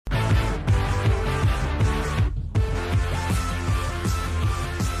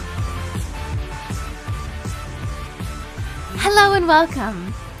Hello and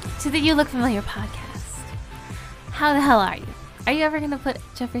welcome to the You Look Familiar podcast. How the hell are you? Are you ever going to put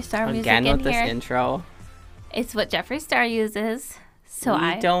Jeffree Star music Again in with here? this intro? It's what Jeffree Star uses. So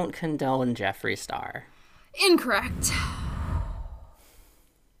we don't condone Jeffree Star. Incorrect.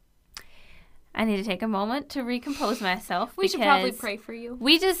 I need to take a moment to recompose myself. We should probably pray for you.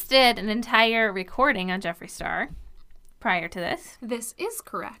 We just did an entire recording on Jeffree Star prior to this. This is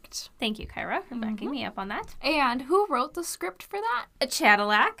correct. Thank you, Kyra, for backing me up on that. And who wrote the script for that? A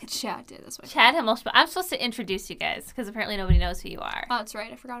Chadillac. Chad did. That's what Chad Himmel. I'm supposed to introduce you guys because apparently nobody knows who you are. Oh, that's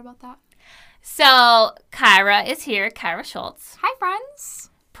right. I forgot about that. So, Kyra is here. Kyra Schultz. Hi, friends.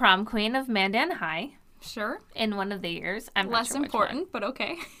 Prom queen of Mandan High Sure. in one of the years. I'm Less not sure important, but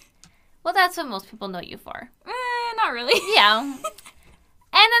okay. Well, that's what most people know you for. Not really. Yeah. And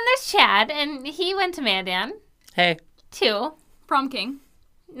then there's Chad, and he went to Mandan, Hey, too. Prom king.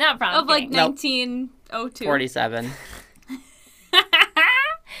 Not prom Of like king. Nope. 1902. 47.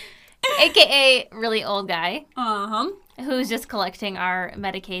 AKA really old guy Uh-huh. who's just collecting our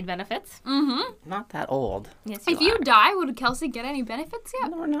Medicaid benefits. Mm-hmm. Not that old. Yes, If you die, would Kelsey get any benefits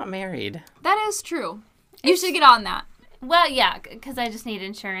yet? No, we're not married. That is true. You should get on that. Well, yeah, because I just need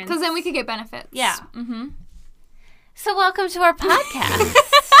insurance. Because then we could get benefits. Yeah. Mm-hmm. So welcome to our podcast.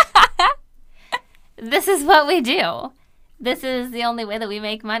 This is what we do. This is the only way that we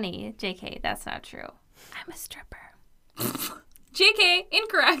make money. JK, that's not true. I'm a stripper. JK,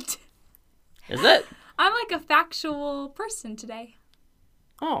 incorrect. Is it? I'm like a factual person today.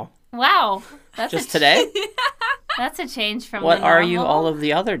 Oh, Wow. That's just today? That's a change from What the are you normal. all of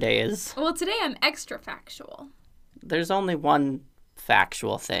the other days? Well, today I'm extra factual. There's only one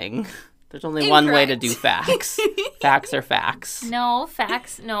factual thing. There's only one way to do facts. Facts are facts. No,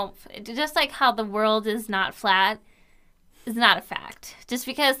 facts, no. Just like how the world is not flat is not a fact. Just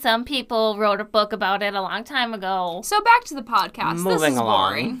because some people wrote a book about it a long time ago. So back to the podcast. This Moving is along.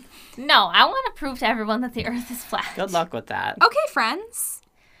 boring. No, I want to prove to everyone that the earth is flat. Good luck with that. Okay, friends.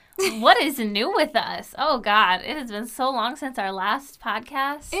 What is new with us? Oh, God. It has been so long since our last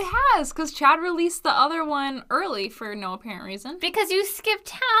podcast. It has, because Chad released the other one early for no apparent reason. Because you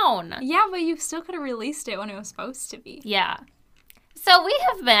skipped town. Yeah, but you still could have released it when it was supposed to be. Yeah. So we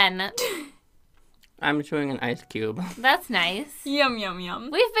have been... I'm chewing an ice cube. That's nice. Yum, yum,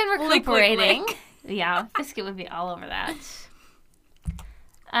 yum. We've been Lick, lick, recuperating. lick. Yeah, biscuit would be all over that.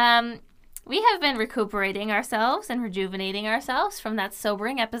 We have been recuperating ourselves and rejuvenating ourselves from that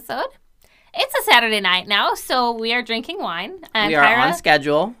sobering episode. It's a Saturday night now, so we are drinking wine. We are on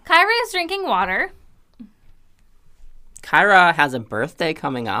schedule. Kyra is drinking water. Kyra has a birthday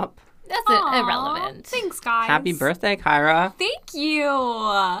coming up. That's Aw, irrelevant. Thanks, guys. Happy birthday, Kyra. Thank you.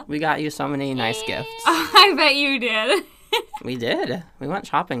 I We got you so many nice gifts. bet you did. We did. We went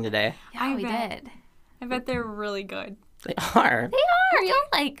shopping today. Yeah, we bet. did. I bet they're really good. They are. They are. You'll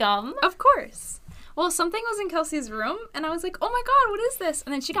like them. Of course. Well, something was in Kelsey's room, and I was like, oh my god, what is this?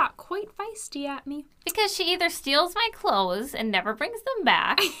 And then she got quite feisty at me. Because she either steals my clothes and never brings them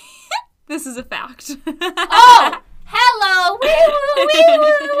back. This is a fact. Oh! Hello! Wee-woo,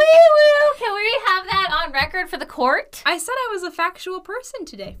 wee-woo, wee-woo. Can we have that on record for the court? I said I was a factual person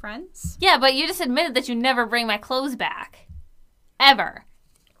today, friends. Yeah, but you just admitted that you never bring my clothes back. Ever.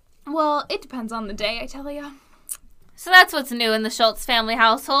 Well, it depends on the day, I tell ya. So that's what's new in the Schultz family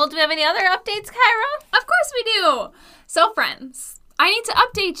household. Do we have any other updates, Kyra? Of course we do. So, friends, I need to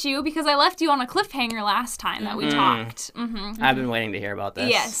update you because I left you on a cliffhanger last time that we talked. I've been waiting to hear about this.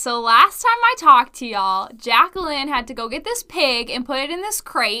 Yes, so last time I talked to y'all, Jacqueline had to go get this pig and put it in this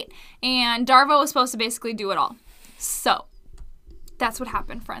crate, and Darvo was supposed to basically do it all. So, that's what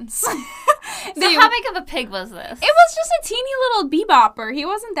happened, friends. So how big of a pig was this? It was just a teeny little bebopper. He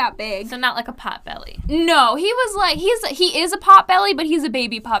wasn't that big. So not like a pot belly. No, he was like, he is a pot belly, but he's a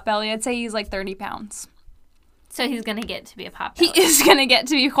baby pot belly. I'd say he's like 30 pounds. So he's going to get to be a pot belly. He is going to get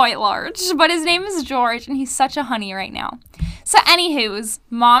to be quite large, but his name is George, and he's such a honey right now. So anywho's,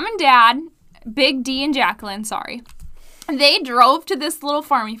 Mom and Dad, Big D and Jacqueline, sorry, they drove to this little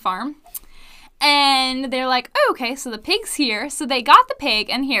farmy farm, and they're like, oh, okay, so the pig's here. So they got the pig,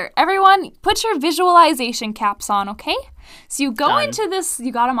 and here, everyone, put your visualization caps on, okay? So you go Done. into this,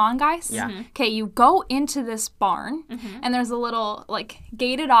 you got them on, guys? Yeah. Okay, you go into this barn, and there's a little, like,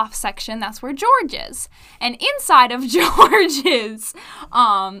 gated off section. That's where George is. And inside of George's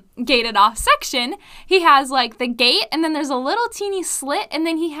gated off section, he has, like, the gate, and then there's a little teeny slit, and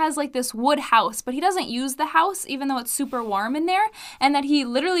then he has, like, this wood house. But he doesn't use the house, even though it's super warm in there, and that he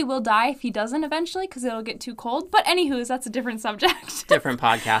literally will die if he doesn't eventually, because it'll get too cold. But anywho's, that's a different subject. Different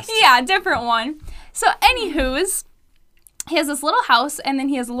podcast. Yeah, different one. So anywho's, he has this little house, and then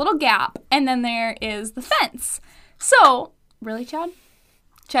he has a little gap, and then there is the fence. So Really, Chad?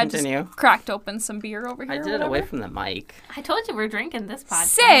 Chad Continue. just cracked open some beer over here. I did it away from the mic. I told you we're drinking this podcast.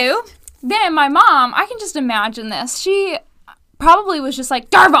 So, then my mom, I can just imagine this. She probably was just like,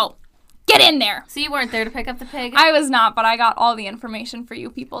 Darvo, get in there. So you weren't there to pick up the pig? I was not, but I got all the information for you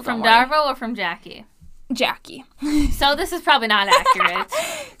people. From Don't worry. Darvo or from Jackie? Jackie. So this is probably not accurate.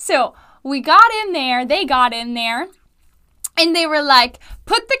 So, we got in there, they got in there, and they were like,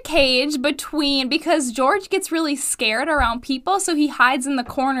 put the cage between, because George gets really scared around people, so he hides in the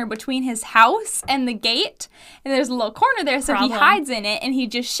corner between his house and the gate, and there's a little corner there, so he hides in it, and he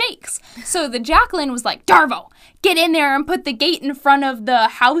just shakes. So the Jacqueline was like, Darvo, get in there and put the gate in front of the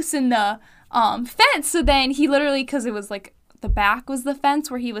house and the fence. So then he literally, because it was like, the back was the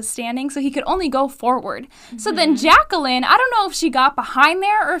fence where he was standing, so he could only go forward. Mm-hmm. So then Jacqueline, I don't know if she got behind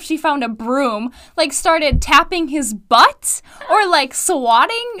there or if she found a broom, like started tapping his butt or like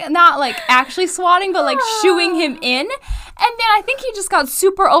swatting, not like actually swatting, but like shooing him in. And then I think he just got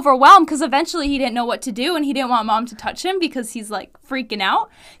super overwhelmed because eventually he didn't know what to do and he didn't want Mom to touch him because he's like freaking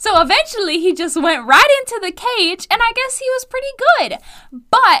out. So eventually he just went right into the cage and I guess he was pretty good.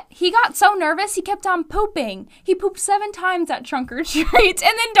 But he got so nervous he kept on pooping. He pooped 7 times at Trunk or Treat.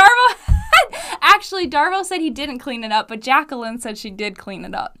 And then Darvo said he didn't clean it up, but Jacqueline said she did clean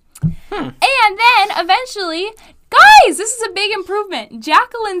it up. And then eventually, guys, this is a big improvement.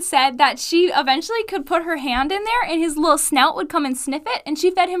 Jacqueline said that she eventually could put her hand in there and his little snout would come and sniff it, and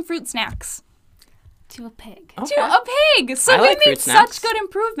she fed him fruit snacks. To a pig. Okay. To a pig. So we like made snacks. such good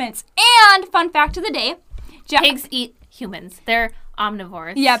improvements. And fun fact of the day, pigs eat humans. They're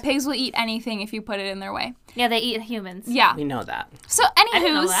omnivores. Yeah, pigs will eat anything if you put it in their way. Yeah, they eat humans. Yeah. We know that. So I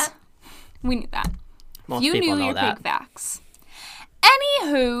didn't know anywho's, that. we knew that. Most You people knew know your that. pig facts.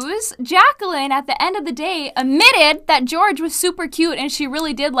 Anywho's, Jacqueline at the end of the day admitted that George was super cute and she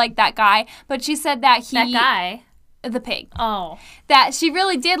really did like that guy, but she said that That guy? the pig, Oh. that she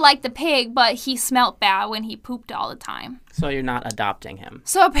really did like the pig, but he smelt bad when he pooped all the time. So you're not adopting him.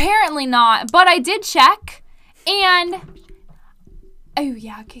 So apparently not, but I did check and oh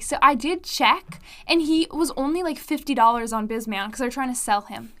yeah, okay, so I did check and he was only like $50 on Bizman because they're trying to sell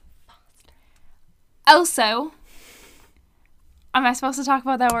him. Also, am I supposed to talk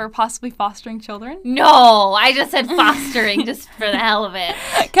about that we're possibly fostering children? No, I just said fostering just for the hell of it.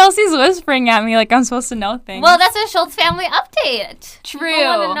 Kelsey's whispering at me like I'm supposed to know things. Well, that's a Schultz family update. True. People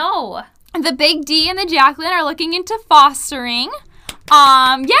want to know. The Big D and the Jacqueline are looking into fostering.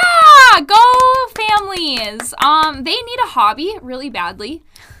 Yeah, go families. They need a hobby really badly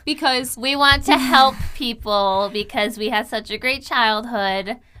because We want to help people because we had such a great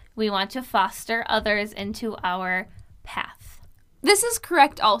childhood. We want to foster others into our path. this is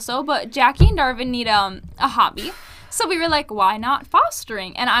correct also, but Jackie and Darvin need a hobby. So we were like, why not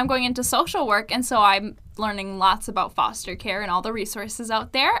fostering? And I'm going into social work, and so I'm learning lots about foster care and all the resources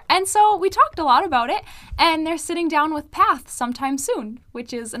out there. And so we talked a lot about it, and they're sitting down with Path sometime soon,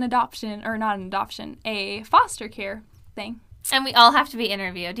 which is an adoption, or not an adoption, a foster care thing. And we all have to be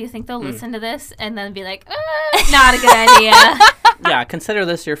interviewed. Do you think they'll listen to this and then be like, not a good idea? Yeah, consider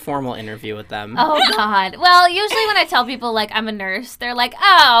this your formal interview with them. Oh, God. Well, usually when I tell people, like, I'm a nurse, they're like,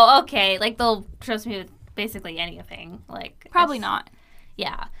 oh, okay. Like, they'll trust me with basically anything. Like, Probably not.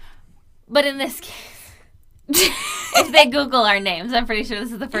 Yeah. But in this case, if they Google our names, I'm pretty sure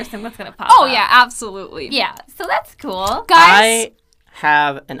this is the first thing that's going to pop Oh, up. yeah, absolutely. Yeah. So that's cool. Guys, I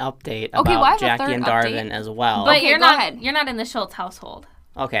have an update Okay, well, I about have a Jackie third and update. Darvin as well. But Okay, you're go not ahead. You're not in the Schultz household.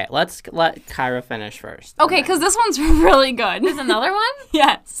 Okay, let's let Kyra finish first. okay, because this one's really good. There's another one?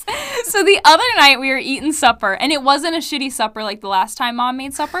 Yes. So the other night we were eating supper, and it wasn't a shitty supper like the last time Mom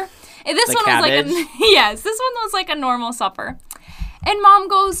made supper. And this The one cabbage? was like yes, this one was like a normal supper. And Mom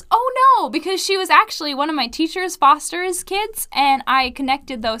goes, "Oh no," because she was actually one of my teacher's foster's kids, and I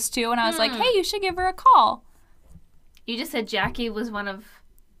connected those two, and I was like, "Hey, you should give her a call." You just said Jackie was one of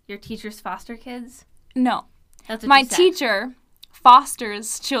your teacher's foster kids? No, That's what my you said. teacher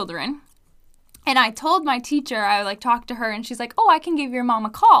fosters children. And I told my teacher, I like talked to her, and she's like, "Oh, I can give your mom a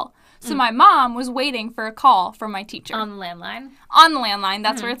call." So my mom was waiting for a call from my teacher. On the landline? On the landline,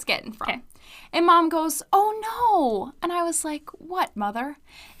 that's where it's getting from. Okay. And Mom goes, "Oh no." And I was like, "What, Mother?"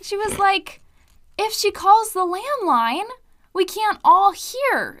 And she was like, "If she calls the landline, we can't all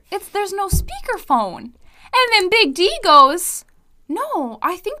hear. There's no speakerphone." And then Big D goes, "No,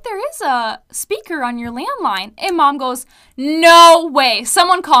 I think there is a speaker on your landline." And Mom goes, "No way.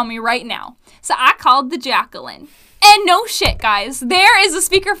 Someone call me right now." So I called the Jacqueline. And no shit, guys. There is a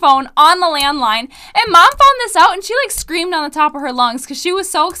speakerphone on the landline. And Mom found this out, and she like screamed on the top of her lungs because she was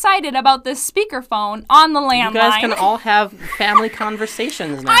so excited about this speakerphone on the landline. You guys can all have family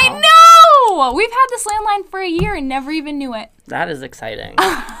conversations now. I know! know. We've had this landline for a year and never even knew it. That is exciting.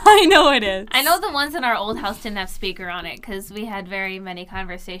 I know it is. I know the ones in our old house didn't have speaker on it because we had very many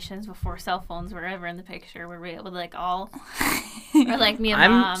conversations before cell phones were ever in the picture where we would like all, or like me and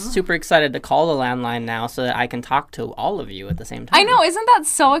I'm Mom. super excited to call the landline now so that I can talk to all of you at the same time. I know. Isn't that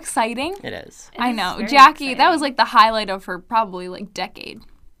so exciting? It is. It I is know. very Jackie, that exciting. was like the highlight of her probably like decade.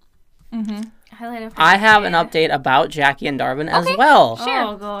 Highlight of her I have an day. update about Jackie and Darvin as Okay. well.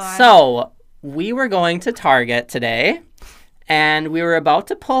 Oh, God. So, we were going to Target today, and we were about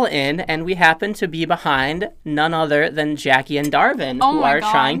to pull in, and we happened to be behind none other than Jackie and Darvin, Oh who my are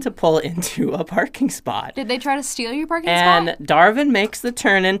God. trying to pull into a parking spot. Did they try to steal your parking And spot? Darvin makes the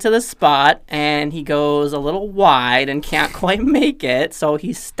turn into the spot, and he goes a little wide and can't quite make it, so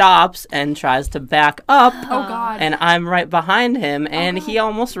he stops and tries to back up. Oh, God. And I'm right behind him, and he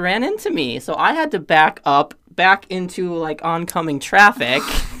almost ran into me. So I had to back up, back into like oncoming traffic,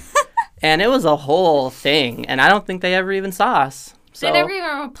 and it was a whole thing. And I don't think they ever even saw us. So They never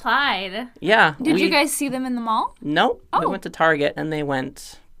even replied. yeah, Did you guys see them in the mall? Nope. We Oh. went to Target, and they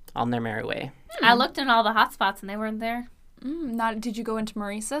went on their merry way. I looked in all the hot spots and they weren't there. Did you go into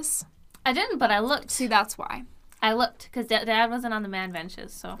Maurice's? I didn't, but I looked. See, that's why. I looked because Dad wasn't on the man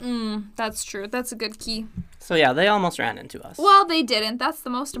benches, so. That's true. That's a good key. So yeah, they almost ran into us. Well, they didn't. That's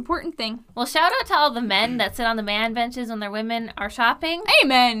the most important thing. Well, shout out to all the men that sit on the man benches when their women are shopping.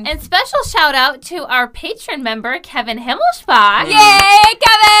 Amen. And special shout out to our patron member, Kevin Himmelspach. Yay, For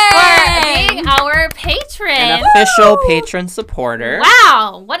Kevin! being our patron. An official patron supporter.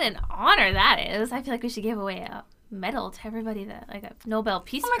 Wow, what an honor that is. I feel like we should give away a medal to everybody that, like a Nobel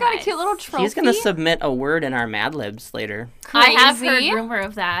Peace Oh my Prize. God, a cute little trophy. He's gonna submit a word in our Mad Libs later. I have heard Crazy. rumor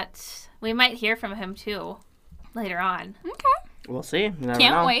of that. We might hear from him too later on. Okay. We'll see. You never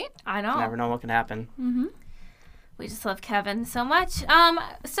Can't know. wait. I know. Never know what can happen. We just love Kevin so much.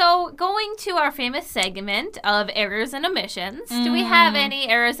 So going to our famous segment of errors and omissions. Do we have any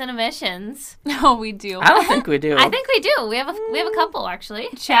errors and omissions? No, we do. I don't think we do. I think we do. We have a couple actually.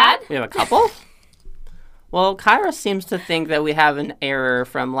 Chad? We have a couple? Well, Kyra seems to think that we have an error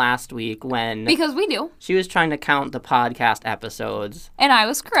from last week when Because we do. she was trying to count the podcast episodes, And I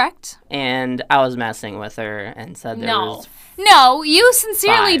was correct. and I was messing with her and said there No. was... No, you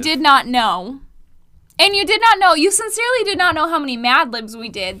sincerely 5. did not know. And you did not know. You sincerely did not know how many Mad Libs we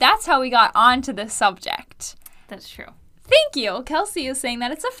did. That's how we got onto this subject. That's true. Thank you. Kelsey is saying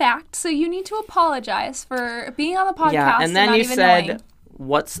that it's a fact, so you need to apologize for being on the podcast. Yeah, and then not you even said, knowing.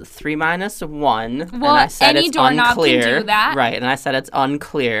 what's 3 minus 1? and Well, I said any it's doorknob can unclear. do that. Right, and I said it's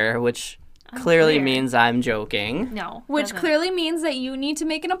unclear, which clearly Unclear. means I'm joking. No. Which doesn't. clearly means that you need to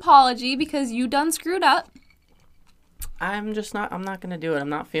make an apology because you done screwed up. I'm not going to do it. I'm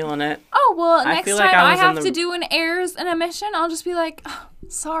not feeling it. Oh, well, I next feel time like I I was in have the- to do an errors and omission, I'll just be like, oh,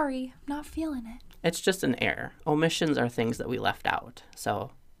 sorry, I'm not feeling it. It's just an error. Omissions are things that we left out.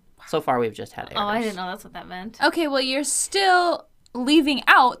 So far we've just had errors. Oh, I didn't know that's what that meant. Okay, well, you're still leaving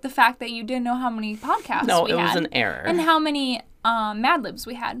out the fact that you didn't know how many podcasts No, we it had. was an error. And how many Mad Libs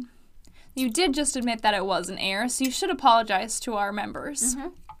we had. You did just admit that it was an error, so you should apologize to our members. Mm-hmm.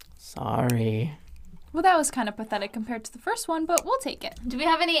 Sorry. Well, that was kind of pathetic compared to the first one, but we'll take it. Do we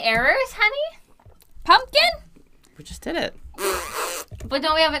have any errors, honey? Pumpkin? We just did it. But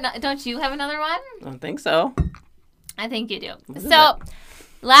don't you have another one? I don't think so. I think you do. is So,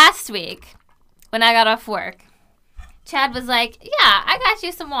 last week, when I got off work, Chad was like, yeah, I got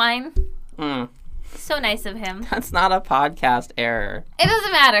you some wine. Mm, So nice of him. that's not a podcast error. It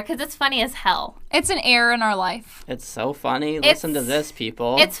doesn't matter because it's funny as hell. It's an error in our life. It's so funny. Listen to this,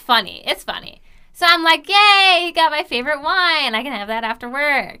 people. It's funny. It's funny. So I'm like, yay, he got my favorite wine. I can have that after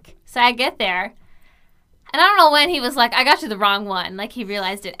work. So I get there. And I don't know when he was like, I got you the wrong one. Like he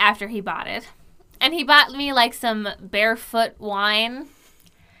realized it after he bought it. And he bought me like some barefoot wine.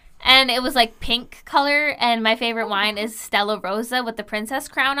 And it was like pink color. And my favorite wine is Stella Rosa with the princess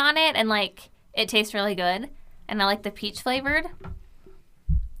crown on it. And like it tastes really good. And I like the peach flavored.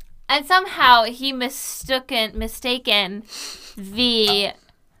 And somehow he mistaken the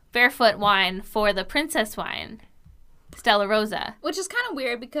barefoot wine for the princess wine, Stella Rosa. Which is kind of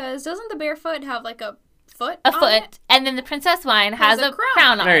weird because doesn't the barefoot have like a foot? A foot. And then the princess wine has a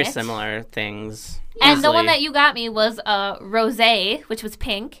crown on Very it. similar things. And the one Easily. that you got me was a rosé, which was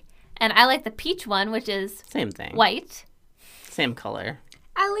pink. And I like the peach one, which is Same thing. white. Same color.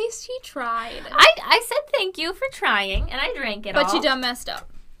 At least he tried. I said thank you for trying, and I drank it all. But you done messed up.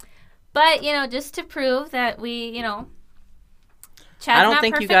 But, just to prove that we, Chad's I don't not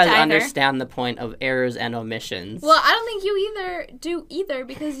think you perfect guys either. understand the point of errors and omissions. Well, I don't think you do either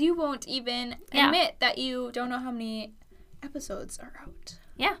because you won't even Yeah. admit that you don't know how many episodes are out.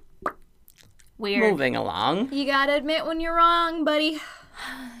 Yeah. Weird. Moving along. You gotta admit when you're wrong, buddy.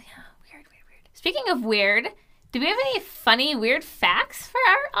 Weird. Speaking of weird, do we have any funny, weird facts for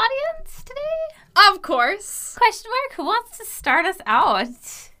our audience today? Of course. Question mark? Who wants to start us out?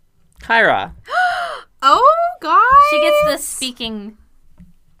 Kyra. Oh, guys. She gets the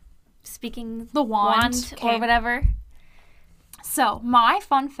speaking The wand. or Okay. whatever. So, my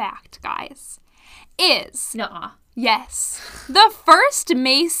fun fact, guys, is Nuh-uh. yes, the first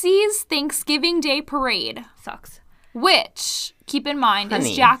Macy's Thanksgiving Day Parade, Sucks. which, keep in mind,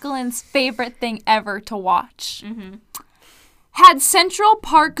 Honey. is Jacqueline's favorite thing ever to watch, had Central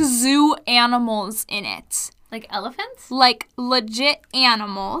Park Zoo animals in it. Like elephants? Like legit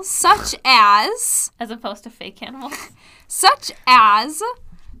animals, such as As opposed to fake animals?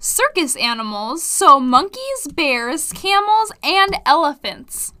 circus animals, so monkeys, bears, camels, and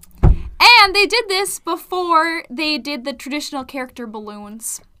elephants. And they did this before they did the traditional character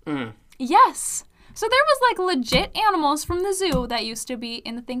balloons. Yes. So there was like legit animals from the zoo that used to be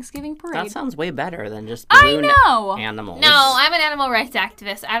in the Thanksgiving parade. That sounds way better than just I balloon know. animals. No, I'm an animal rights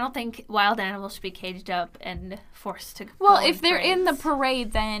activist. I don't think wild animals should be caged up and forced to Well, go on if they're in the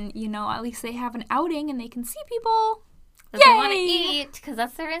parades. parade, then, at least they have an outing and they can see people. But they want to Yay! eat because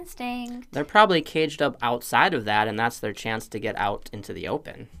that's their instinct. They're probably caged up outside of that, and that's their chance to get out into the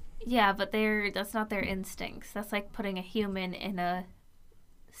open. Yeah, but that's not their instincts. That's like putting a human in a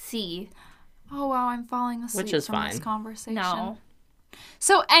sea. Oh, wow, I'm falling asleep Which is from this fine. conversation. No.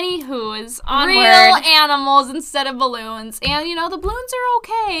 So, anywho's, Onward. real animals instead of balloons. And, the balloons are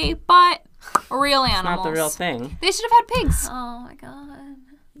okay, but real animals. It's not the real thing. They should have had pigs. Oh my god.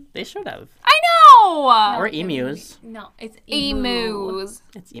 They should have. I know! Or emus. No, it's emu. Emus.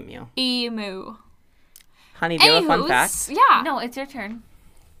 It's emu. Emu. Honey, do you have a fun Anywho's, fact? Yeah. No, it's your turn.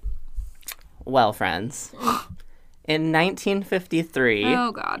 Well, friends, in 1953,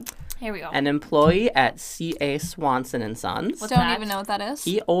 Oh, God. Here we go. an employee at C.A. Swanson & Sons, What's Don't that? even know what that is.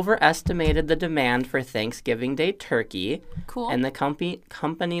 he overestimated the demand for Thanksgiving Day turkey, Cool. and the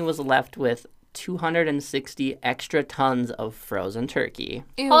company was left with 260 extra tons of frozen turkey.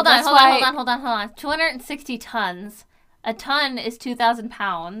 Ew, hold that's on. why- 260 tons. A ton is 2,000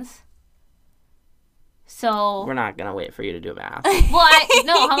 pounds. So, We're not going to wait for you to do math.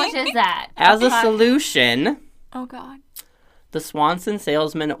 how much is that? As a solution, Oh, God. the Swanson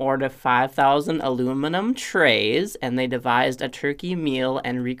salesman ordered 5,000 aluminum trays, and they devised a turkey meal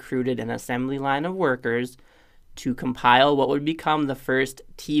and recruited an assembly line of workers to compile what would become the first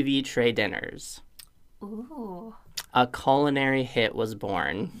TV tray dinners. Ooh. A culinary hit was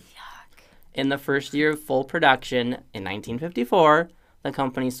born. In the first year of full production, in 1954, the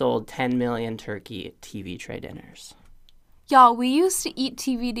company sold 10 million turkey TV tray dinners. Y'all, we used to eat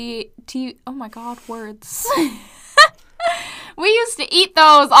oh my God, words. We used to eat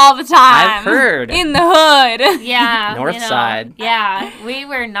those all the time. I've heard. In the hood. Yeah. North side. Yeah. We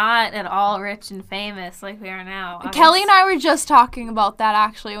were not at all rich and famous like we are now. Kelly and I were just talking about that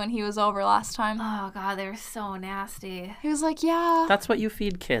actually when he was over last time. Oh, God, they were so nasty. He was like, yeah. That's what you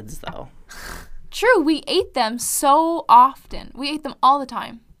feed kids, though. True, we ate them so often. We ate them all the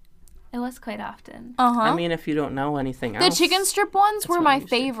time. It was quite often. Uh-huh. I mean, if you don't know anything The else. chicken strip ones were what my we used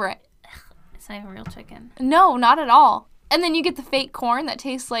to. favorite. It's not even real chicken. No, not at all. And then you get the fake corn that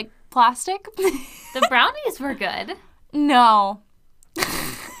tastes like plastic. The brownies were good. No.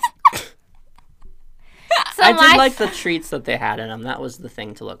 So I did like the treats that they had in them. That was the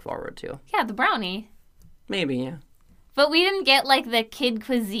thing to look forward to. Yeah, the brownie. Maybe, yeah. But we didn't get like the kid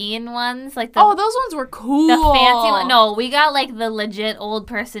cuisine ones, like the Oh, those ones were cool. the fancy one. No, we got like the legit old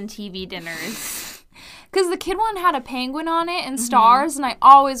person TV dinners. Because the kid one had a penguin on it and stars, and I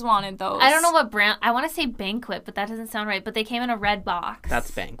always wanted those. I don't know what brand. I want to say Banquet, but that doesn't sound right. But they came in a red box. That's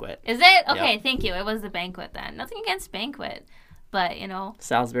Banquet. Is it? Okay, Yep. thank you. It was the Banquet then. Nothing against Banquet, but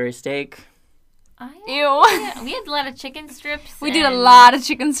Salisbury steak. Ew. Yeah, we had a lot of chicken strips. We did a and lot of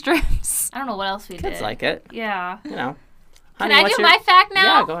chicken strips. I don't know what else we Kids did. like it. Yeah. You know. Can Honey, I what's do your- my fact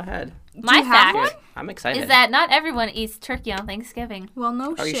now? Yeah, go ahead. My you have fact one? I'm excited. is that not everyone eats turkey on Thanksgiving. Well,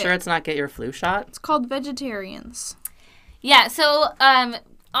 no Are shit. you sure it's not get your flu shot? It's called vegetarians. Yeah, so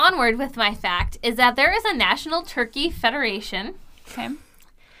onward with my fact is that there is a National Turkey Federation, Okay.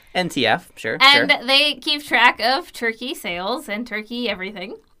 NTF, sure. and sure. they keep track of turkey sales and turkey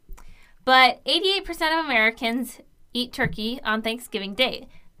everything. But 88% of Americans eat turkey on Thanksgiving Day.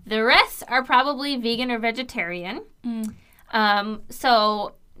 The rest are probably vegan or vegetarian.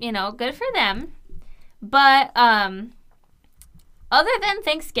 So, good for them. But other than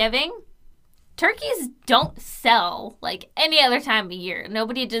Thanksgiving, turkeys don't sell like any other time of year.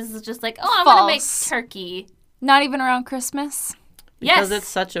 Nobody is just like, oh, I'm going to make False. turkey. Not even around Christmas. Because Yes. it's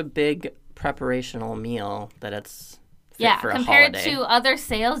such a big preparational meal that it's fit for a compared holiday. to other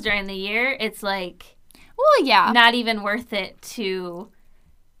sales during the year, it's like Well, yeah. not even worth it to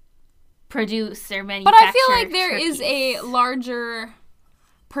produce or But manufacture. I feel like there is turkeys. a larger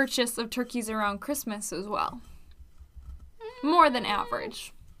purchase of turkeys around Christmas as well. More than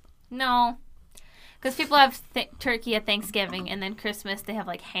average. No. Because people have turkey at Thanksgiving, and then Christmas they have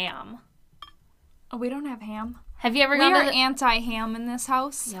like ham. Oh, we don't have ham. Have you ever We gone are to the... anti-ham in this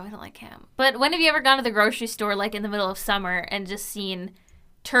house. Yeah, we don't like ham. But when have you ever gone to the grocery store like in the middle of summer and just seen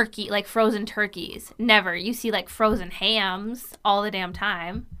turkey, like frozen turkeys? Never. You see like frozen hams all the damn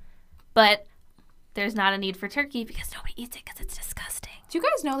time. But there's not a need for turkey because nobody eats it because it's disgusting. Do you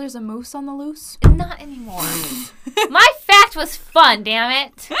guys know there's a moose on the loose? Not anymore. My fact was fun, damn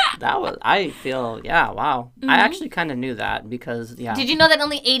it. That was, I feel, yeah, wow. I actually kind of knew that because, yeah. Did you know that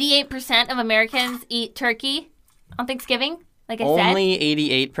only 88% of Americans eat turkey on Thanksgiving? Like I said. Only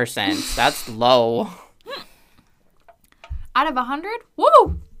 88%. That's low. Out of 100?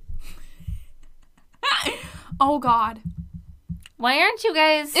 Woo! Oh, God. Why aren't you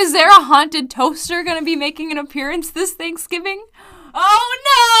guys... Is there a haunted toaster going to be making an appearance this Thanksgiving? Oh,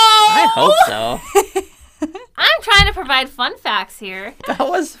 no! I hope so. I'm trying to provide fun facts here. That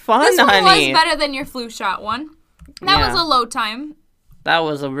was fun, This one honey. was better than your flu shot one. That Yeah. was a low time. That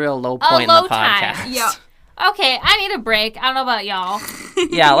was a real low point in low the time. podcast. Yeah. Okay, I need a break. I don't know about y'all.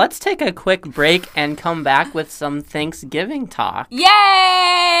 Yeah, let's take a quick break and come back with some Thanksgiving talk.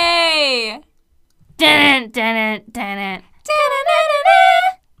 Yay! Dun dun dun dun.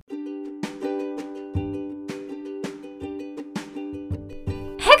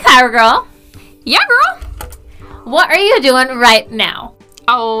 Hey, Kyra girl. Yeah, girl. What are you doing right now?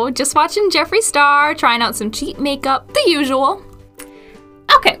 Oh, just watching Jeffree Star, trying out some cheap makeup, the usual.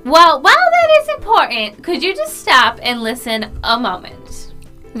 Okay, well, while that is important, could you just stop and listen a moment?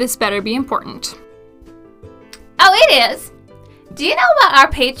 This better be important. Oh, it is. Do you know about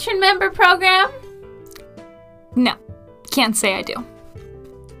our patron member program? No, can't say I do.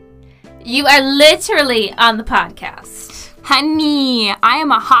 You are literally on the podcast. Honey, I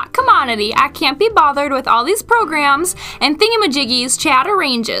am a hot commodity. I can't be bothered with all these programs and thingamajiggies chat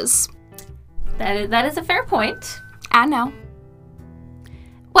arranges. That is a fair point. I know.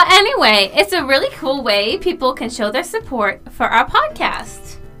 Well, anyway, it's a really cool way people can show their support for our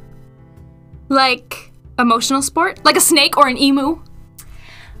podcast. Like emotional support? Like a snake or an emu?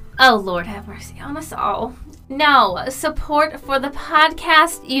 Oh, Lord have mercy on us all. No, support for the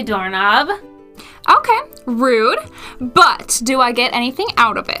podcast, you doorknob. Okay, rude. But do I get anything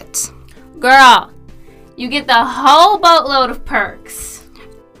out of it? Girl, you get the whole boatload of perks.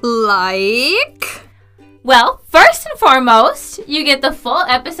 Like? Well, first and foremost, you get the full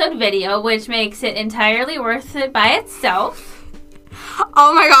episode video, which makes it entirely worth it by itself.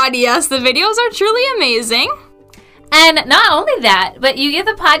 Oh my god, yes, the videos are truly amazing. And not only that, but you get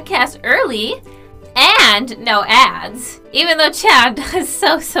the podcast early and no ads, even though Chad does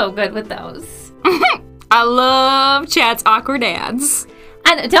so good with those. I love Chad's awkward ads.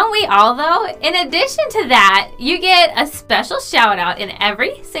 And don't we all, though? In addition to that, you get a special shout out in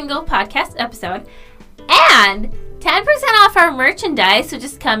every single podcast episode and 10% off our merchandise, which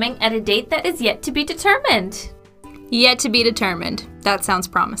is coming at a date that is yet to be determined. Yet to be determined. That sounds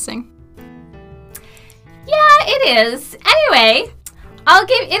promising. Yeah, it is. Anyway, it'll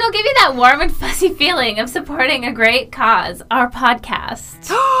give you that warm and fuzzy feeling of supporting a great cause, our podcast.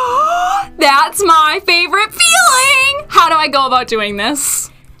 That's my favorite feeling! How do I go about doing this?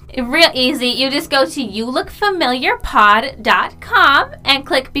 Real easy. You just go to youlookfamiliarpod.com and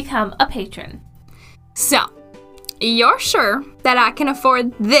click Become a Patron. So, you're sure that I can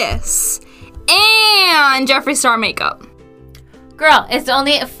afford this and Jeffree Star makeup? Girl, it's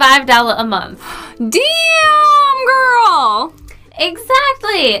only $5 a month. Damn, girl!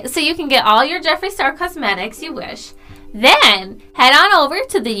 Exactly. So you can get all your Jeffree Star cosmetics you wish. Then head on over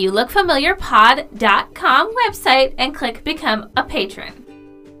to the youlookfamiliarpod.com website and click Become a Patron.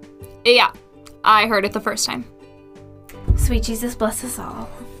 Yeah, I heard it the first time. Sweet Jesus bless us all.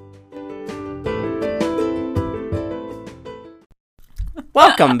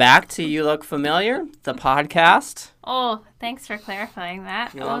 Welcome back to You Look Familiar, the podcast. Oh, thanks for clarifying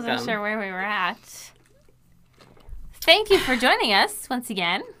that. You're I wasn't welcome. sure where we were at. Thank you for joining us once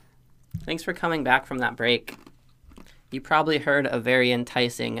again. Thanks for coming back from that break. You probably heard a very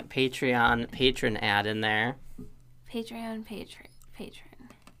enticing Patreon patron ad in there. Patron.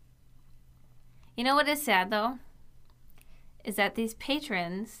 You know what is sad, though? Is that these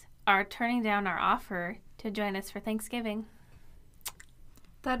patrons are turning down our offer to join us for Thanksgiving.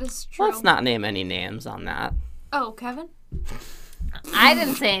 That is true. Let's not name any names on that. Oh, Kevin? I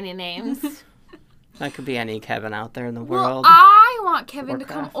didn't say any names. That could be any Kevin out there in the Well, world. I want Kevin to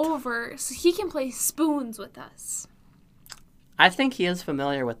come Warcraft. over so he can play spoons with us. I think he is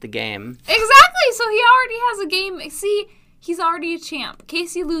familiar with the game. Exactly. So he already has a game. See, he's already a champ.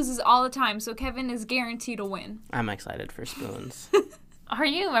 Casey loses all the time, so Kevin is guaranteed to win. I'm excited for spoons. Are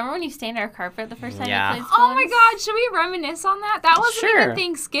you? Remember when you stained our carpet the first time Yeah. you played spoons? Oh my God, should we reminisce on that? That wasn't Sure. even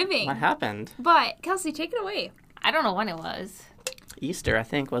Thanksgiving. What happened? But Kelsey, take it away. I don't know when it was. Easter, I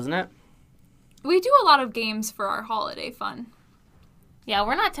think, wasn't it? We do a lot of games for our holiday fun. Yeah,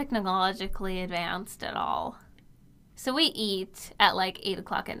 we're not technologically advanced at all. So we eat at like 8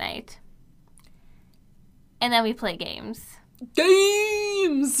 o'clock at night. And then we play games.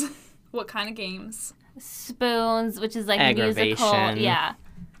 Games! What kind of games? Spoons, which is like musical. Aggravation. Yeah.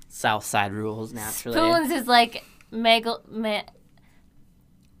 South Side rules, naturally. Spoons is like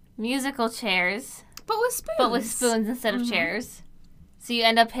musical chairs, But with spoons. but with spoons instead of chairs. So you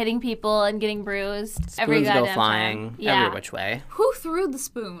end up hitting people and getting bruised every Spoons go goddamn flying time. Yeah. every which way. Who threw the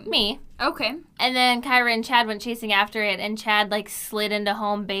spoon? Me. Okay. And then Kyra and Chad went chasing after it, and Chad like slid into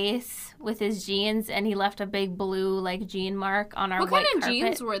home base with his jeans, and he left a big blue like jean mark on our What white kind of carpet.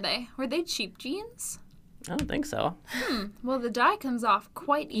 jeans were they? Were they cheap jeans? I don't think so. Well, the dye comes off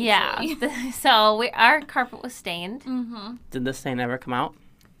quite easily. Yeah. So our carpet was stained. Mm-hmm. Did this thing ever come out?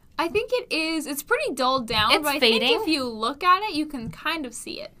 I think it is. It's pretty dulled down, It's but I fading. think if you look at it, you can kind of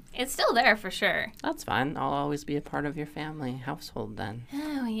see it. It's still there for sure. That's fine. I'll always be a part of your family household then.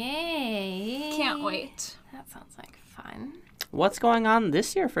 Oh yay! Can't wait. That sounds like fun. What's going on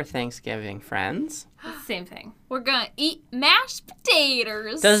this year for Thanksgiving, friends? Same thing. We're gonna eat mashed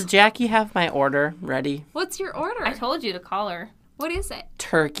potatoes. Does Jackie have my order ready? What's your order? I told you to call her. What is it?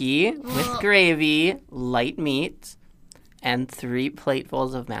 Turkey with gravy, light meat, and 3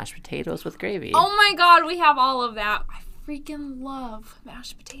 platefuls of mashed potatoes with gravy. Oh my God, we have all of that. I freaking love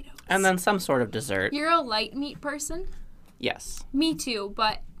mashed potatoes. And then some sort of dessert. You're a light meat person? Yes. Me too,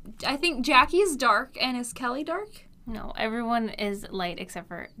 but I think Jackie's dark, and is Kelly dark? No, everyone is light except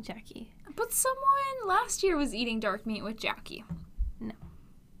for Jackie. But someone last year was eating dark meat with Jackie. No.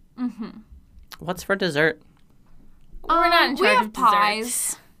 Mm-hmm. What's for dessert? We're not in we charge have of desserts.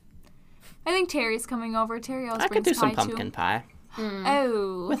 pies. I think Terry's coming over. Terry always I could brings do some pie pumpkin too. pie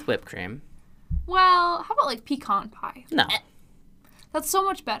Oh. with whipped cream. Well, how about like pecan pie? No, That's so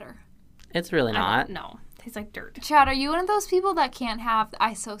much better. it's really not. No, tastes like dirt. Chad, are you one of those people that can't have,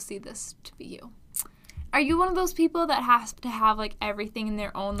 I so see this to be you. Are you one of those people that has to have like everything in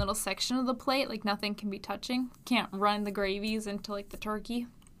their own little section of the plate? Like nothing can be touching? Can't run the gravies into like the turkey?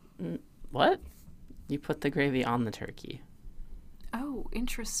 What? You put the gravy on the turkey. Oh,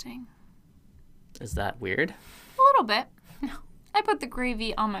 interesting. Is that weird? A little bit. No. I put the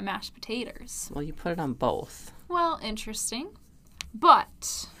gravy on my mashed potatoes. Well, you put it on both. Well, interesting.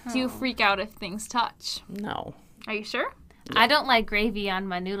 But do you freak out if things touch? No. Are you sure? I don't like gravy on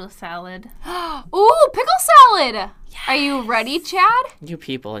my noodle salad. Ooh, pickle salad! Are you ready, Chad? You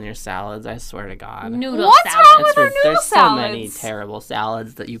people and your salads, I swear to God. Noodle What's salad. wrong with our noodle There's so many salads? terrible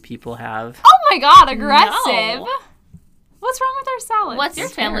salads that you people have. Oh my God, aggressive! No. What's wrong with our salads? What's your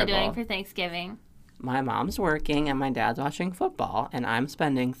family terrible. doing for Thanksgiving? My mom's working and my dad's watching football, and I'm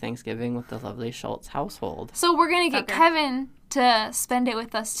spending Thanksgiving with the lovely Schultz household. So we're gonna get Okay. Kevin to spend it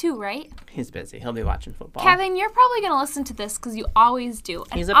with us too, right? He's busy. He'll be watching football. Kevin, you're probably gonna listen to this because you always do.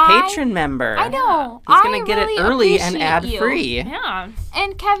 And He's a patron member. I know. He's going to get really it early and appreciate ad you. free. Yeah.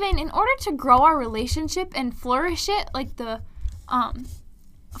 And Kevin, in order to grow our relationship and flourish it, like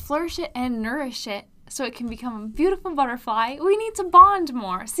flourish it and nourish it, so it can become a beautiful butterfly, we need to bond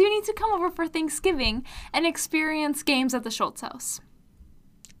more. So you need to come over for Thanksgiving and experience games at the Schultz house.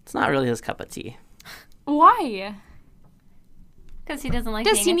 It's not really his cup of tea. Why? Because he doesn't like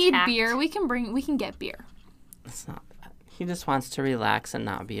Does he being need attacked. beer? We can get beer. It's not that. He just wants to relax and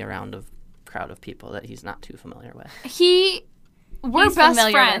not be around a crowd of people that he's not too familiar with. We're He's best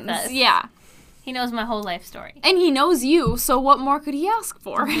familiar friends. with us. Yeah. He knows my whole life story. And he knows you, so what more could he ask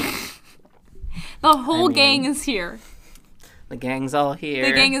for? The whole gang is here. The gang's all here.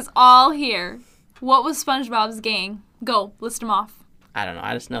 The gang is all here. What was SpongeBob's gang? Go, list them off. I don't know.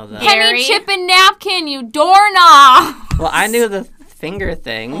 I just know the. Yeah. Harry? Penny, Chip, and Napkin, you doorknob! Well, I knew the finger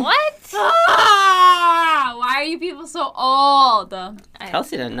thing. What? Ah, why are you people so old?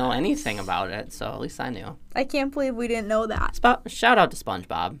 Kelsey didn't know anything about it, so at least I knew. I can't believe we didn't know that. Shout out to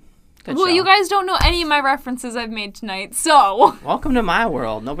SpongeBob. Good Well, show. you guys don't know any of my references I've made tonight, so. Welcome to my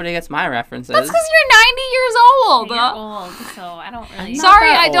world. Nobody gets my references. That's because you're 90 years old. You're old, so I don't really. Not Sorry,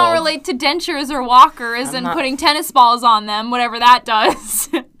 that I don't old. relate to dentures or walkers I'm and not- putting tennis balls on them, whatever that does.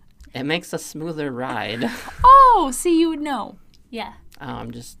 It makes a smoother ride. Oh, see, you would know. Yeah.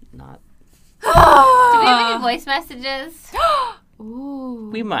 I'm just not. Do we have any voice messages? Ooh.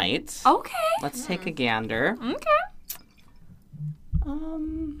 We might. Okay. Let's take a gander. Okay.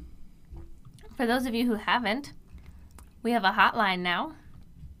 For those of you who haven't, we have a hotline now.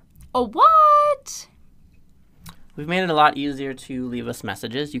 Oh, what? We've made it a lot easier to leave us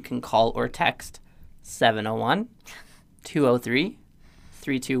messages. You can call or text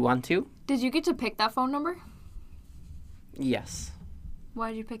 701-203-3212. Did you get to pick that phone number? Yes. Why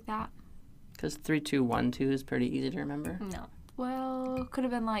did you pick that? Because 3212 is pretty easy to remember. No. Well, could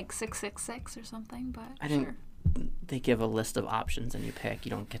have been like 666 or something, but I didn't. sure. They give a list of options and you pick.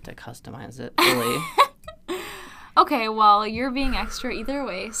 You don't get to customize it, really. Okay, well, you're being extra either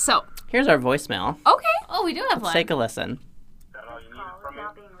way. So, Here's our voicemail. okay. Oh, we do have Let's one. take a listen.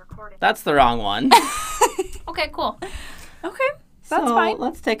 That's the wrong one. Okay, cool. Okay. That's so fine.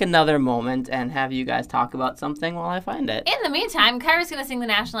 let's take another moment and have you guys talk about something while I find it. In the meantime, Kyra's going to sing the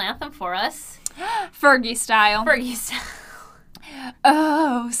national anthem for us. Fergie style. Fergie style.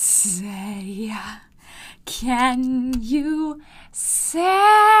 Oh, say, can you say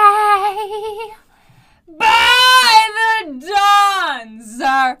by the dawn's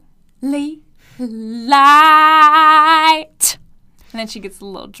early light? And then she gets a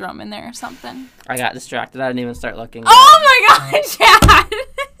little drum in there or something. I got distracted. I didn't even start looking. Oh my god, Chad!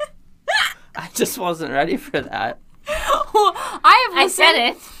 I just wasn't ready for that. Well, I said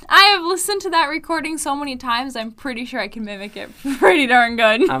it. I have listened to that recording so many times, I'm pretty sure I can mimic it pretty darn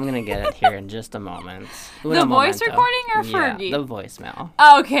good. I'm going to get it here in just a moment. The voice recording or Yeah, Fergie? the voicemail.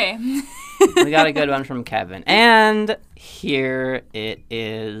 Okay. We got a good one from Kevin. And here it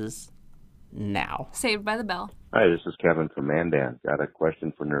is now. Saved by the bell. Hi, this is Kevin from Mandan. Got a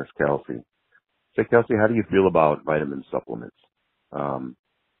question for Nurse Kelsey. Say, Kelsey, how do you feel about vitamin supplements?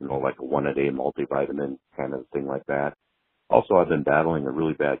 Like a one-a-day multivitamin kind of thing like that. Also, I've been battling a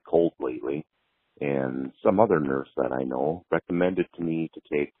really bad cold lately, and some other nurse that I know recommended to me to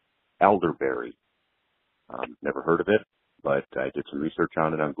take elderberry. Never heard of it, but I did some research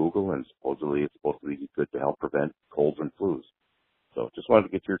on it on Google, and supposedly it's supposed to be good to help prevent colds and flus. So just wanted to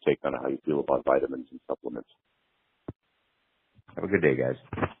get your take on how you feel about vitamins and supplements. Have a good day, guys.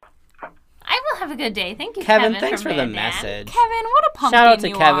 I will have a good day. Thank you, Kevin, Kevin. thanks for the Mandan. message. Kevin, what a pumpkin Shout out to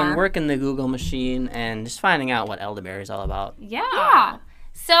you Kevin, are. working the Google machine and just finding out what elderberry is all about. Yeah.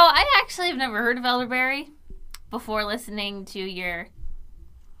 So I actually have never heard of elderberry before listening to your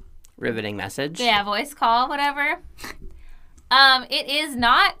Riveting message. voice call, whatever. It is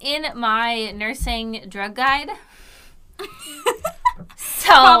not in my nursing drug guide. So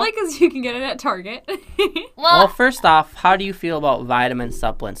Probably because you can get it at Target. Well, first off, how do you feel about vitamin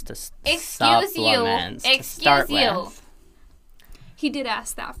supplements to excuse you. supplements to start with? He did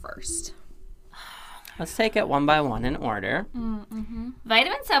ask that first. Let's take it one by one in order.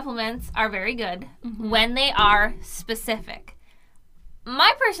 Vitamin supplements are very good when they are specific.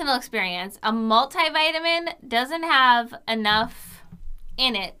 My personal experience, a multivitamin doesn't have enough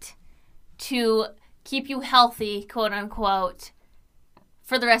in it to keep you healthy, quote unquote,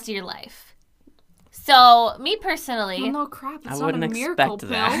 for the rest of your life. So, me personally, Well, no crap. It's I not wouldn't a miracle expect pill.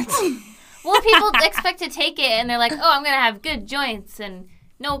 that. well, people expect to take it and they're like, oh, I'm going to have good joints and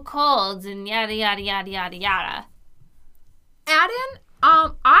no colds and yada, yada, yada, yada, yada. Addin,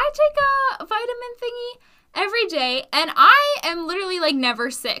 I take a vitamin thingy every day, and I am literally like never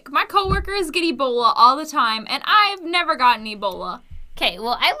sick. My coworkers get Ebola all the time, and I've never gotten Ebola. Okay,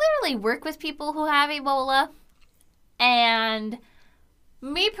 well, I literally work with people who have Ebola, and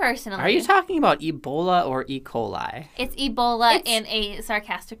me personally, Are you talking about Ebola or E. coli? it's Ebola It's- in a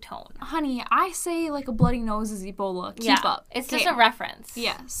sarcastic tone. Honey, I say like a bloody nose is Ebola. Keep up. It's Okay. just a reference.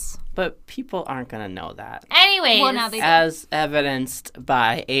 Yes. But people aren't going to know that. Anyways, Well, now they do. As evidenced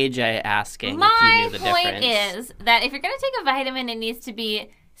by AJ asking if you my knew the point difference. is that if you're going to take a vitamin, it needs to be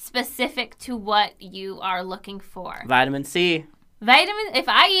specific to what you are looking for. Vitamin C. Vitamin, if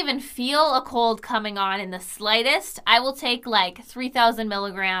I even feel a cold coming on in the slightest, I will take like 3,000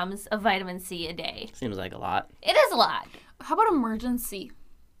 milligrams of vitamin C a day. Seems like a lot. It is a lot. How about emergency?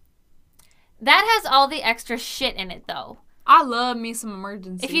 That has all the extra shit in it, though. I love me some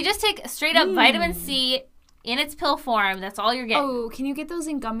emergency. If you just take straight up vitamin C in its pill form, that's all you're getting. Oh, can you get those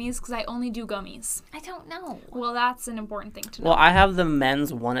in gummies? Because I only do gummies. I don't know. Well, that's an important thing to know. Well, I have the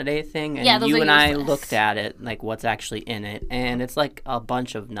men's one-a-day thing, and Yeah, those you are and I useless. looked at it, like what's actually in it, and it's like a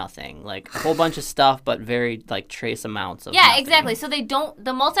bunch of nothing. Like a whole bunch of stuff, but very like trace amounts of Yeah, nothing. exactly. So the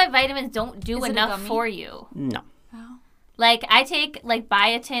multivitamins don't do Is it a enough gummy? for you. No, Like I take like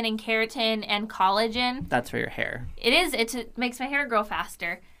biotin and keratin and collagen. that's for your hair. It makes my hair grow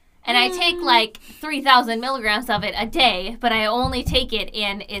faster. And I take like 3,000 milligrams of it a day, but I only take it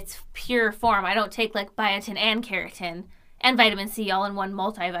in its pure form. I don't take like biotin and keratin and vitamin C all in one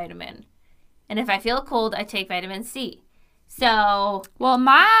multivitamin. And if I feel cold, I take vitamin C. So, Well,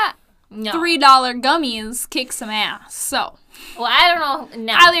 my no. $3 gummies kick some ass. So, Well, I don't know.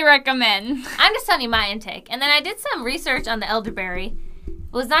 No. highly recommend. I'm just telling you my intake. And then I did some research on the elderberry.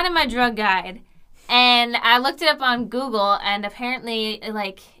 It was not in my drug guide. And I looked it up on Google, and apparently,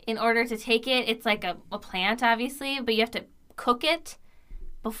 like, in order to take it, it's like a plant, obviously, but you have to cook it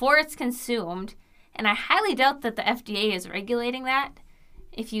before it's consumed. And I highly doubt that the FDA is regulating that.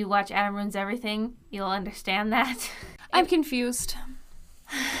 If you watch Adam Ruins Everything, you'll understand that. I'm confused.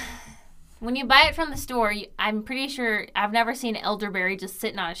 When you buy it from the store, I'm pretty sure I've never seen elderberry just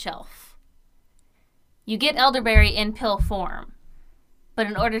sitting on a shelf. You get elderberry in pill form. But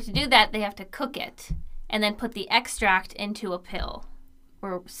in order to do that, they have to cook it and then put the extract into a pill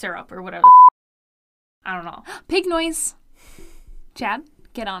or syrup or whatever. I don't know. Pig noise. Chad,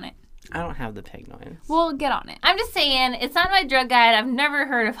 get on it. I don't have the pig noise. Well, get on it. I'm just saying, it's not my drug guide. I've never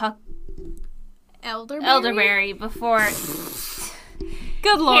heard of elderberry before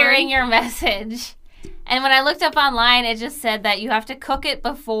Good Lord. hearing your message. And when I looked up online, it just said that you have to cook it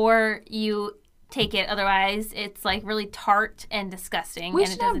before you take it. Otherwise, it's like really tart and disgusting. We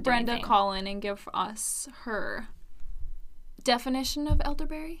and should it doesn't have do Brenda anything. call in and give us her definition of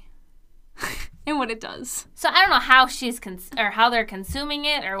elderberry and what it does. So I don't know how or how they're consuming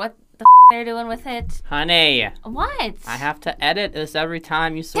it or what the they're doing with it. Honey, What? I have to edit this every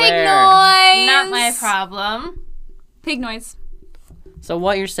time you swear. Pig noise. Not my problem. Pig noise. Mm-hmm. So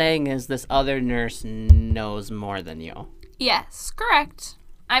what you're saying is this other nurse knows more than you. Yes, correct.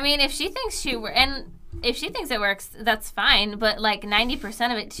 I mean, if she thinks if she thinks it works, that's fine. But like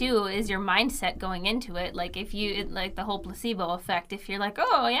 90% of it too is your mindset going into it. Like like the whole placebo effect. If you're like,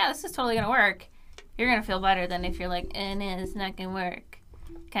 oh yeah, this is totally gonna work, you're gonna feel better than if you're like, it's not gonna work,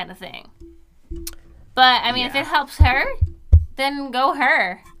 kind of thing. But I mean, if Yeah. it helps her, then go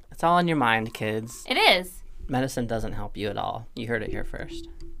her. It's all in your mind, kids. It is. Medicine doesn't help you at all. You heard it here first.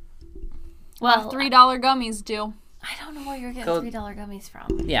 Well, $3 gummies do. I don't know where you're getting Go- $3 gummies from.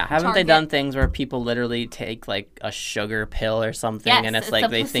 Yeah, haven't they Target. done things where people literally take like a sugar pill or something Yes, and it's it's like a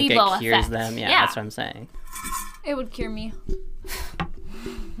they think it placebo cures effect. them? Yeah, Yeah. that's what I'm saying. It would cure me.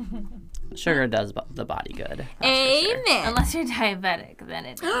 Sugar does the body good. that's for sure. Amen. Unless you're diabetic, then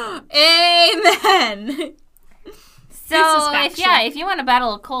it. Amen. So factual. if you want to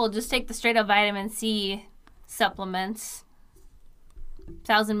battle a cold, just take the straight up vitamin C supplements.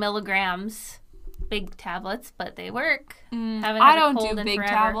 1,000 milligrams, big tablets, but they work. Haven't had I a don't cold do in big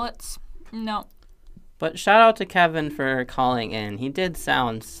forever. tablets. No. But shout out to Kevin for calling in. He did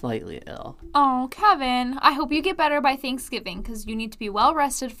sound slightly ill. Oh, Kevin, I hope you get better by Thanksgiving because you need to be well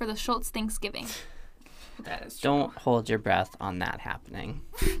rested for the Schultz Thanksgiving. That is true. Don't hold your breath on that happening.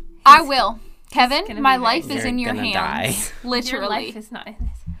 I will. gonna Kevin, be my very life is You're in your gonna hands. die. Your Literally. life is not in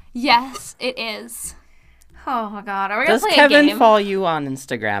this. Yes, it is. Oh my god, are we gonna Does play a Kevin game? follow you on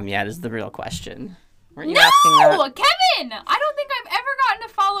Instagram yet is the real question. Weren't you asking that? No, Kevin! I don't think I've ever gotten a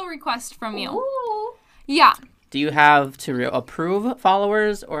follow request from you. Ooh. Yeah. Do you have to approve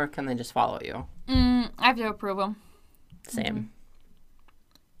followers or can they just follow you? I have to approve them. Same.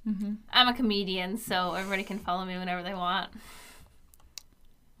 I'm a comedian, so everybody can follow me whenever they want.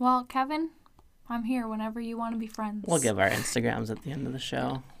 Well, Kevin, I'm here whenever you want to be friends. We'll give our Instagrams at the end of the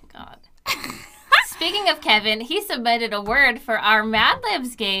show. God. Speaking of Kevin, he submitted a word for our Mad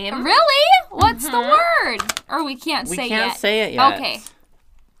Libs game. Really? What's the word? Or we can't We say can't yet. say it yet. Okay.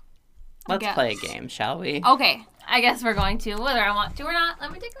 Let's guess. play a game, shall we? Okay. I guess we're going to, whether I want to or not.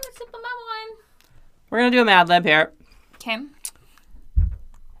 Let me take a sip of my wine. We're going to do a Mad Lib here. Okay.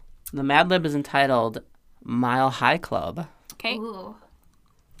 The Mad Lib is entitled Mile High Club. Okay. Ooh.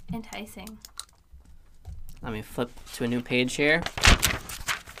 Enticing. Let me flip to a new page here.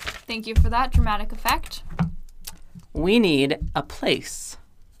 Thank you for that dramatic effect. We need a place.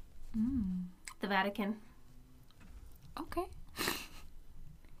 The Vatican. Okay.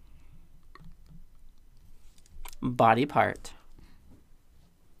 Body part.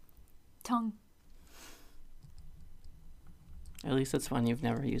 Tongue. At least it's one you've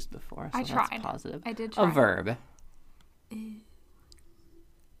never used before, so I that's tried. positive. I did A try. verb.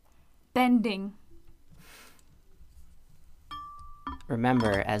 Bending.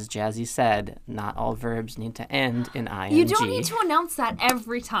 Remember, as Jazzy said, not all verbs need to end in ing. You don't need to announce that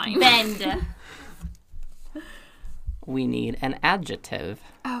every time. Bend. We need an adjective.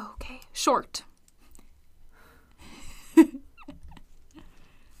 Oh, okay. Short.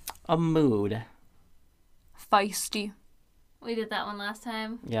 A mood. Feisty. We did that one last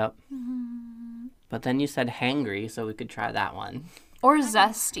time. Yep. But then you said hangry, so we could try that one. Or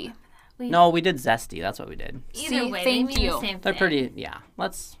zesty. No, we did zesty. That's what we did. Either See, way, thank they mean you. the same They're thing. pretty, yeah.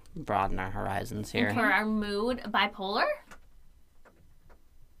 Let's broaden our horizons And here. for our mood, bipolar?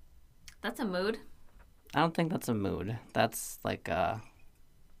 That's a mood. I don't think that's a mood. That's like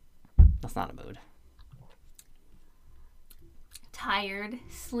that's not a mood. Tired,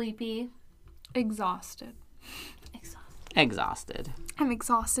 sleepy, Exhausted. exhausted. Exhausted. I'm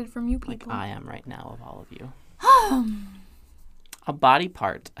exhausted from you Like people. I am right now of all of you. A body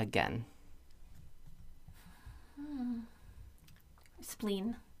part again.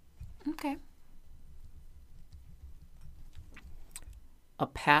 Spleen. Okay. A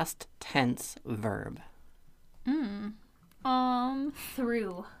past tense verb.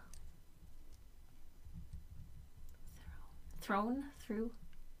 Through. Thrown? Through?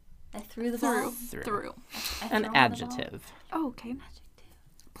 I threw the ball? Through. I An thrown the ball? adjective. Oh, okay. Adjective.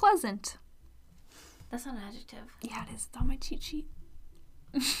 Pleasant. That's not an adjective. Yeah, it is. It's on my cheat sheet.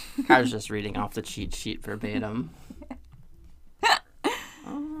 I was just reading off the cheat sheet verbatim.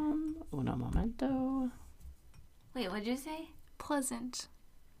 Uno momento. Wait, what'd you say? Pleasant.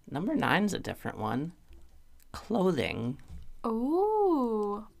 Number 9's a different one. Clothing.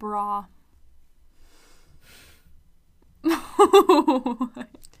 Oh, bra.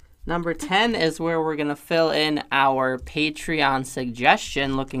 Number 10 is where we're going to fill in our Patreon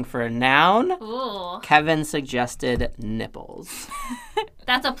suggestion looking for a noun. Ooh. Kevin suggested nipples.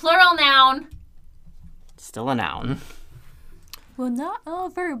 That's a plural noun. Still a noun. Well, not all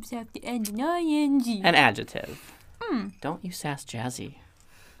verbs have to end in ing. An adjective. Don't you sass Jazzy.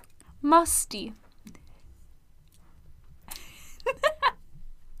 Musty.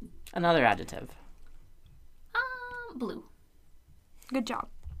 Another adjective. Blue. Good job.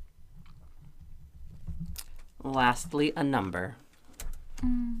 Lastly, a number.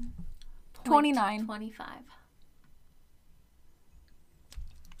 29. 25.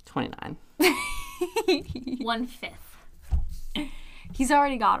 29. 1/5. He's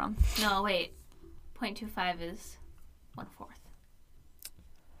already got them. No, wait. 0.25 is 1/4.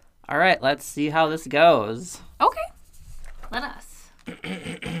 All right, let's see how this goes. Okay. Let us.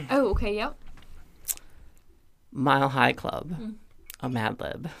 Oh, okay, yep. Mile High Club. A Mad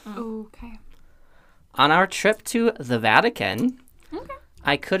Lib. Okay. On our trip to the Vatican, Okay.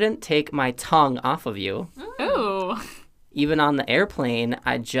 I couldn't take my tongue off of you. Oh. Even on the airplane,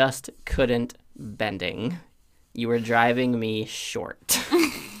 I just couldn't bending. You were driving me short.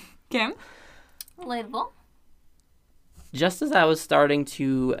 Okay. Relatable. Just as I was starting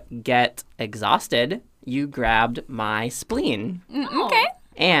to get exhausted, you grabbed my spleen Okay.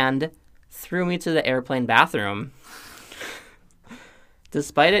 and threw me to the airplane bathroom.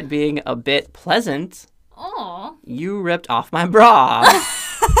 Despite it being a bit pleasant, Oh. you ripped off my bra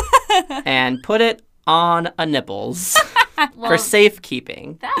and put it on a nipples for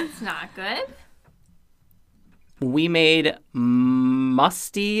safekeeping. That's not good. We made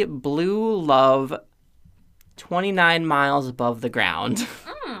musty blue love 29 miles above the ground.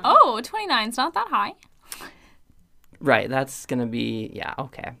 Oh, 29's not that high. Right, that's going to be, yeah,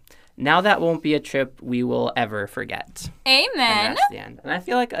 okay. Now that won't be a trip we will ever forget. And Amen. that's the end. And I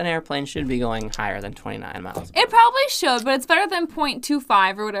feel like an airplane should be going higher than 29 miles. It probably should, but it's better than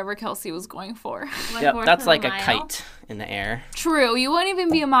 0.25 or whatever Kelsey was going for. Yep, 1/4 that's of like a mile. kite in the air. True. You wouldn't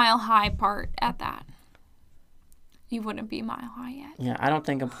even be a mile high part at that. You wouldn't be mile high yet. Yeah, I don't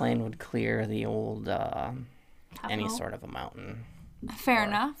think a plane would clear the old, any Capital. sort of a mountain. Fair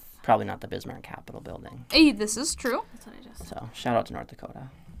enough. Probably not the Bismarck Capitol building. Hey, this is true. That's what I just. So, shout out to North Dakota.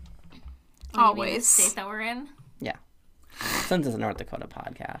 Oh, you mean the Always. state that we're in. Yeah. Since it's a North Dakota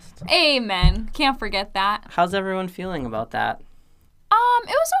podcast. Amen. Can't forget that. How's everyone feeling about that? It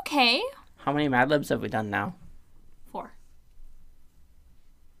was okay. How many Mad Libs have we done now? 4.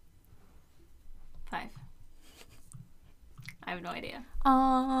 5. I have no idea.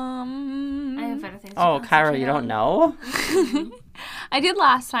 I have better things to Oh, Kyra, concentrate you don't on. know? I did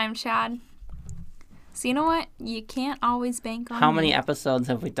last time, Chad. So you know what? You can't always bank on How me. many episodes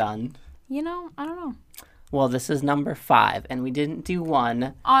have we done? You know, I don't know. Well, this is number 5, and we didn't do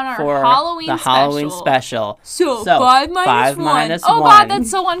one On our for Halloween the special. Halloween special. So, So, 5 minus 5 1. minus Oh, 1. God, that's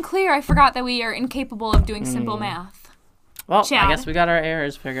so unclear. I forgot that we are incapable of doing simple math. Well, Chad. I guess we got our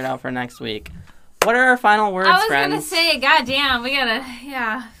errors figured out for next week. What are our final words, I was friends? gonna say, goddamn, we gotta,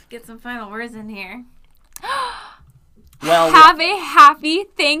 get some final words in here. Well, Have a happy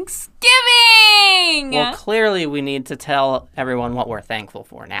Thanksgiving! well, clearly we need to tell everyone what we're thankful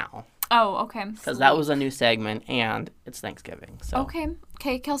for now. Oh, okay. Because that was a new segment, and it's Thanksgiving. So Okay,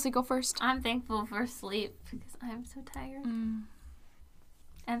 Kelsey, go first. I'm thankful for sleep because I'm so tired. And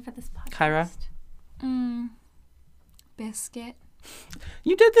for this podcast. Kyra? Biscuit.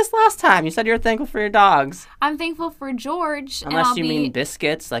 You did this last time. You said you were thankful for your dogs. I'm thankful for George. Unless you mean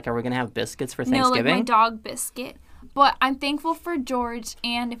biscuits. Like, are we going to have biscuits for Thanksgiving? No, like my dog Biscuit. But I'm thankful for George,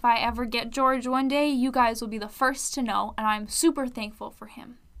 and if I ever get George one day, you guys will be the first to know, and I'm super thankful for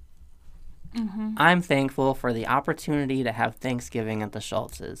him. I'm thankful for the opportunity to have Thanksgiving at the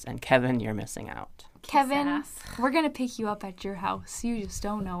Schultzes. And Kevin, you're missing out. Kevin, we're going to pick you up at your house. You just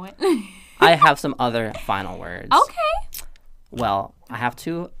don't know it. I have some other final words. Okay. Well, I have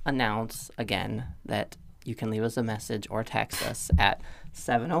to announce again that you can leave us a message or text us at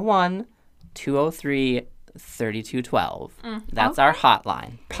 701-203-3212. That's our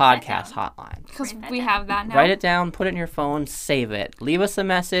hotline, podcast hotline. Because we have that now. Write it down, put it in your phone, save it. Leave us a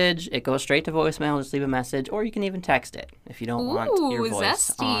message. It goes straight to voicemail. Just leave a message, or you can even text it if you don't want your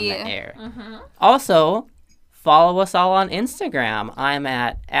voice on the air. Also, follow us all on Instagram. I'm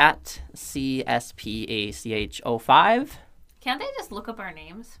at CSPACH05. Can't they just look up our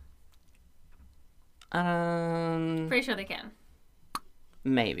names? Pretty sure they can.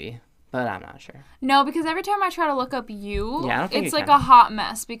 Maybe, but I'm not sure. No, because every time I try to look up you, Yeah, I don't think it's you like can. a hot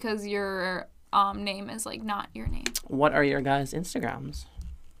mess because your name is like not your name. What are your guys' Instagrams?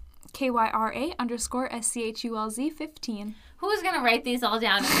 KYRA_SCHULZ 15. Who's going to write these all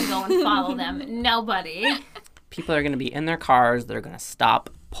down and go and follow them? Nobody. People are going to be in their cars. They're going to stop,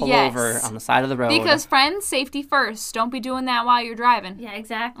 pull Yes. over on the side of the road. Because friends, safety first. Don't be doing that while you're driving. Yeah,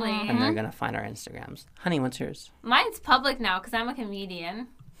 exactly. And they're going to find our Instagrams. Honey, what's yours? Mine's public now because I'm a comedian.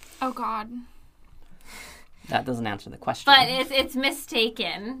 Oh, God. That doesn't answer the question. But it's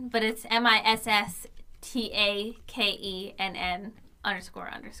mistaken. But it's MISSTAKENN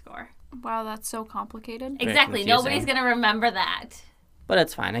 __. Wow, that's so complicated. Exactly. confusing. Nobody's going to remember that. But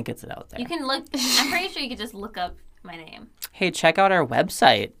it's fine. It gets it out there. You can look. I'm pretty sure you could just look up my name. Hey, check out our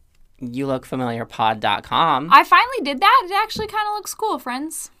website, youlookfamiliarpod.com. I finally did that. It actually kind of looks cool,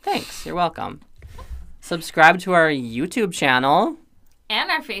 friends. Thanks. You're welcome. Subscribe to our YouTube channel.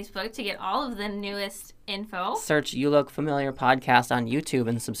 And our Facebook to get all of the newest info. Search You Look Familiar Podcast on YouTube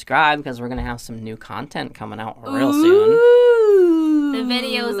and subscribe because we're going to have some new content coming out real soon. The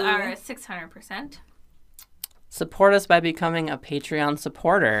videos are 600%. Support us by becoming a Patreon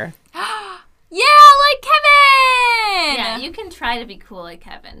supporter. Yeah, like Kevin! Yeah, you can try to be cool like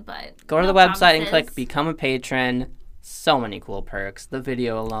Kevin, but Go to no the website and promises. click Become a Patron. So many cool perks. The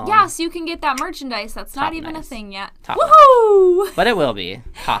video alone. Yeah, so you can get that merchandise. That's not Top even nice. a thing yet. Top Woohoo! But it will be,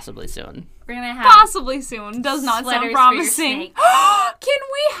 possibly soon. We're going to have Possibly soon. Does not sweaters sound for your promising. snake. Can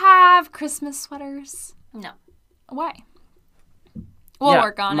we have Christmas sweaters? No. Why? We'll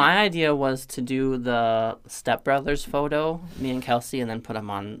work on My it. idea was to do the Step Brothers photo, me and Kelsey, and then put them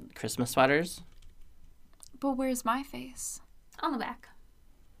on Christmas sweaters. But where's my face? On the back.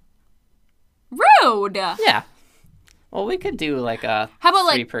 Rude! Yeah. Well, we could do like a How about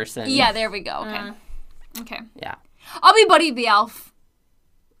like three-person. Yeah, there we go. Okay. Okay. Yeah. I'll be Buddy the Elf.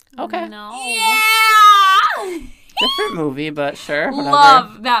 Okay. No. Yeah! Different movie, but sure. Whatever.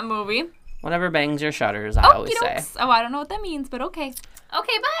 Love that movie. Whatever bangs your shutters, I always say. Okey-dokes. Oh, I don't know what that means, but okay.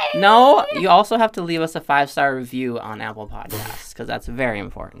 Okay, bye. No, you also have to leave us a 5-star review on Apple Podcasts because that's very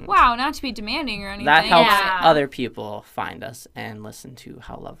important. Wow, not to be demanding or anything. That helps Yeah. other people find us and listen to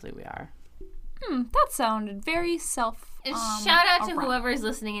how lovely we are. That sounded very self. Shout out to around. whoever's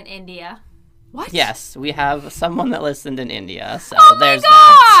listening in India. What? Yes, we have someone that listened in India, so Oh my there's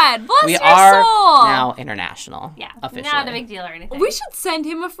that. God! Bless We your are soul. now international. Yeah. officially. Not a big deal or anything. We should send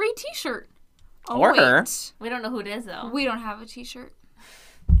him a free T-shirt. Oh, Or her. wait. We don't know who it is, though. We don't have a T-shirt.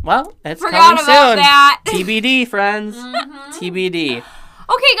 Well, it's Forgot coming about soon. that. TBD, friends. Mm-hmm. TBD.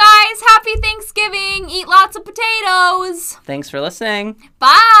 Okay, guys. Happy Thanksgiving. Eat lots of potatoes. Thanks for listening.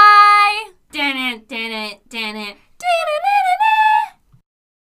 Bye. Dan it, dan it, dan it.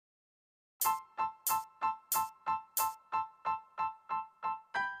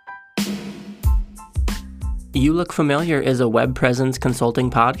 You Look Familiar is a web presence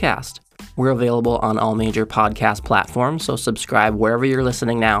consulting podcast. We're available on all major podcast platforms, so subscribe wherever you're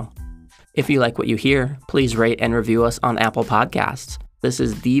listening now. If you like what you hear, please rate and review us on Apple Podcasts. This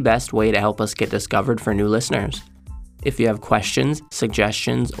is the best way to help us get discovered for new listeners. If you have questions,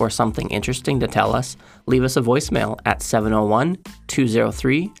 suggestions, or something interesting to tell us, leave us a voicemail at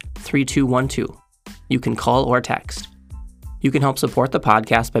 701-203-3212. You can call or text. You can help support the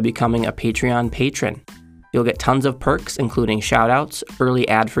podcast by becoming a Patreon patron. You'll get tons of perks, including shoutouts, early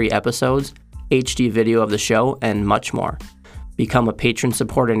ad-free episodes, HD video of the show, and much more. Become a patron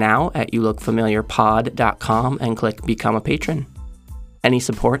supporter now at youlookfamiliarpod.com and click Become a Patron. Any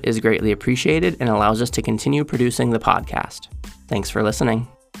support is greatly appreciated and allows us to continue producing the podcast. Thanks for listening.